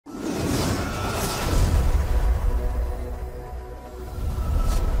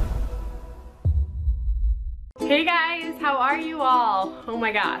Hey guys, how are you all? Oh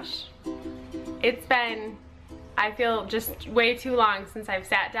my gosh. It's been, I feel, just way too long since I've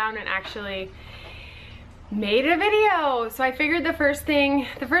sat down and actually made a video. So I figured the first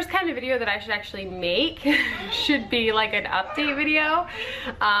kind of video that I should actually make should be like an update video.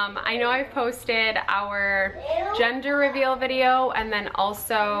 I know I've posted our gender reveal video and then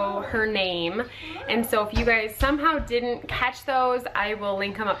also her name. And so if you guys somehow didn't catch those, I will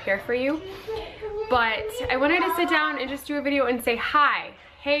link them up here for you. But I wanted to sit down and just do a video and say hi.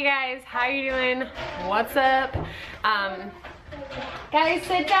 Hey guys, how you doing? What's up? Guys,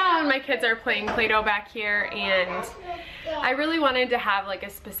 sit down. My kids are playing Play-Doh back here, and I really wanted to have like a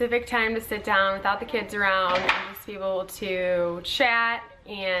specific time to sit down without the kids around and just be able to chat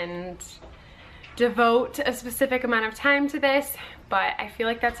and devote a specific amount of time to this, but I feel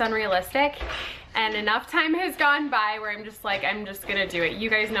like that's unrealistic. And enough time has gone by where I'm just like, I'm just gonna do it. You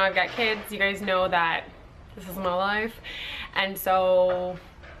guys know I've got kids. You guys know that this is my life. And so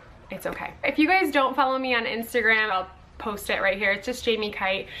it's okay. If you guys don't follow me on Instagram, I'll post it right here. It's just Jamie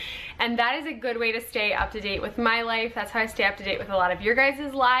Kite. And that is a good way to stay up to date with my life. That's how I stay up to date with a lot of your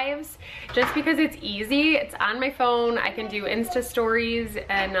guys' lives. Just because it's easy. It's on my phone. I can do Insta stories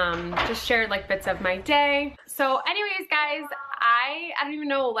and just share like bits of my day. So anyways, guys, I don't even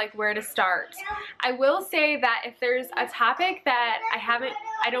know like where to start. I will say that if there's a topic that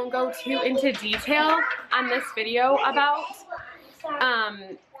I don't go too into detail on this video about,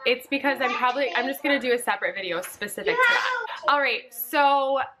 it's because I'm just gonna do a separate video specific to that. All right,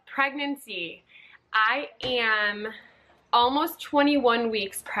 so pregnancy. I am almost 21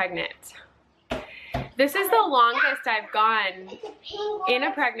 weeks pregnant. This is the longest I've gone in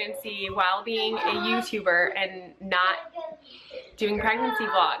a pregnancy while being a YouTuber and not doing pregnancy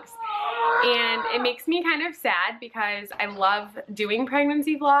vlogs. And it makes me kind of sad because I love doing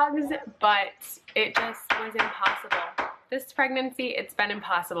pregnancy vlogs, but it just was impossible. This pregnancy, it's been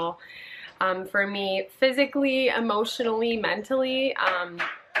impossible for me physically, emotionally, mentally,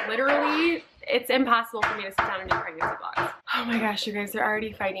 literally. It's impossible for me to sit down and do pregnancy vlogs. Oh my gosh, you guys are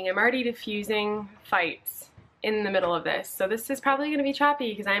already fighting. I'm already diffusing fights in the middle of this. So this is probably gonna be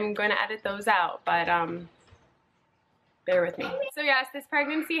choppy because I'm gonna edit those out, but bear with me. So yes, this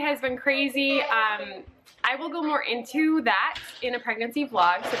pregnancy has been crazy. I will go more into that in a pregnancy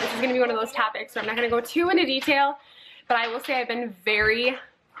vlog. So this is gonna be one of those topics where I'm not gonna go too into detail, but I will say I've been very,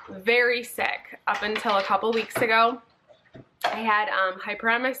 very sick up until a couple weeks ago. I had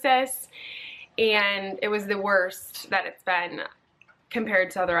hyperemesis, and it was the worst that it's been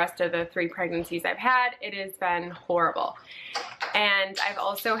compared to the rest of the 3 pregnancies I've had. It has been horrible. And I've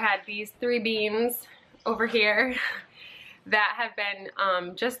also had these 3 beans over here that have been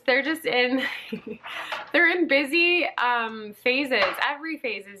they're in busy phases. Every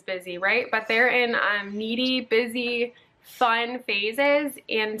phase is busy, right? But they're in needy, busy, fun phases.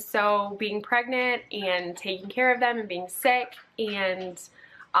 And so being pregnant and taking care of them and being sick and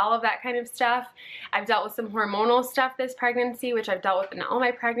all of that kind of stuff. I've dealt with some hormonal stuff this pregnancy, which I've dealt with in all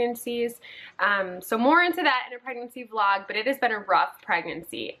my pregnancies. So more into that in a pregnancy vlog, but it has been a rough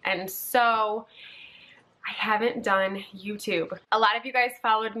pregnancy. And so I haven't done YouTube. A lot of you guys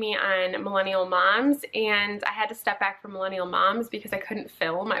followed me on Millennial Moms, and I had to step back from Millennial Moms because I couldn't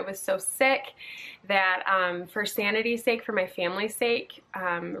film. I was so sick that for sanity's sake, for my family's sake,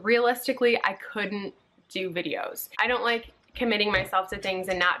 realistically, I couldn't do videos. I don't like committing myself to things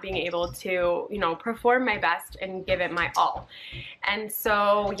and not being able to, you know, perform my best and give it my all. And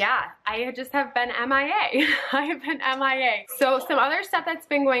so, yeah, I just have been MIA. I have been MIA. So some other stuff that's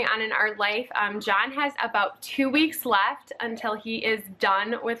been going on in our life, John has about 2 weeks left until he is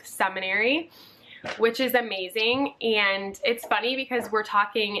done with seminary, which is amazing. And it's funny because we're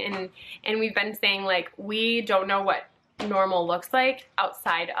talking and we've been saying like, we don't know what normal looks like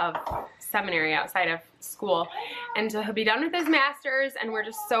outside of seminary, outside of school. And so he'll be done with his master's, and we're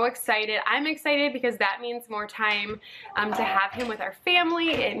just so excited. I'm excited because that means more time to have him with our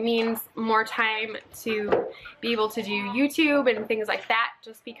family. It means more time to be able to do YouTube and things like that,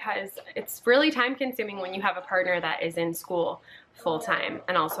 just because it's really time consuming when you have a partner that is in school full-time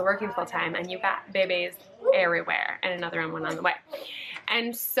and also working full-time, and you've got babies everywhere and another one on the way.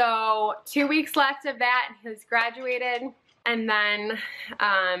 And so 2 weeks left of that, and he's graduated. And then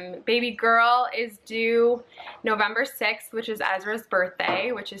baby girl is due November 6th, which is Ezra's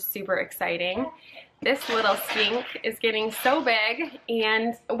birthday, which is super exciting. This little stink is getting so big.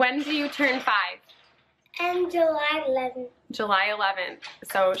 And when do you turn 5? July 11th. July 11th.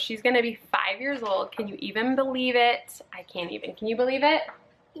 So she's gonna be 5 years old. Can you even believe it? I can't even. Can you believe it?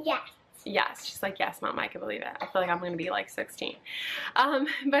 Yes. Yes, she's like, yes, Mom, I can believe it. I feel like I'm gonna be like 16.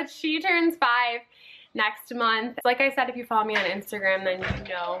 But she turns 5 next month. Like I said, if you follow me on Instagram, then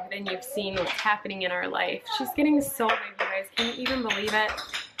you know, then you've seen what's happening in our life. She's getting so big, you guys. Can you even believe it?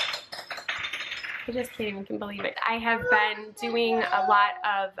 I just can't even believe it. I have been doing a lot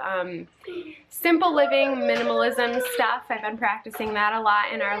of simple living, minimalism stuff. I've been practicing that a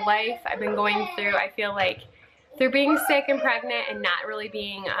lot in our life. I've been going through, I feel like, through being sick and pregnant and not really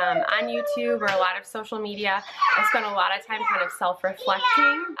being on YouTube or a lot of social media, I spent a lot of time kind of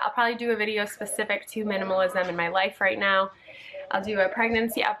self-reflecting. I'll probably do a video specific to minimalism in my life right now. I'll do a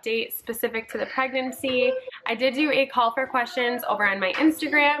pregnancy update specific to the pregnancy. I did do a call for questions over on my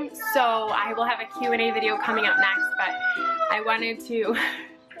Instagram, so I will have a Q&A video coming up next, but I wanted to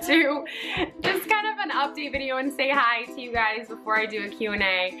do just kind of an update video and say hi to you guys before I do a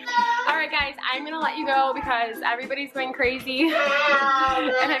Q&A. Alright guys, I'm gonna let you go because everybody's going crazy and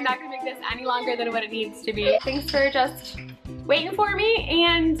I'm not gonna make this any longer than what it needs to be. Thanks for just waiting for me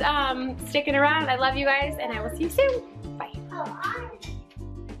and sticking around. I love you guys and I will see you soon. Bye.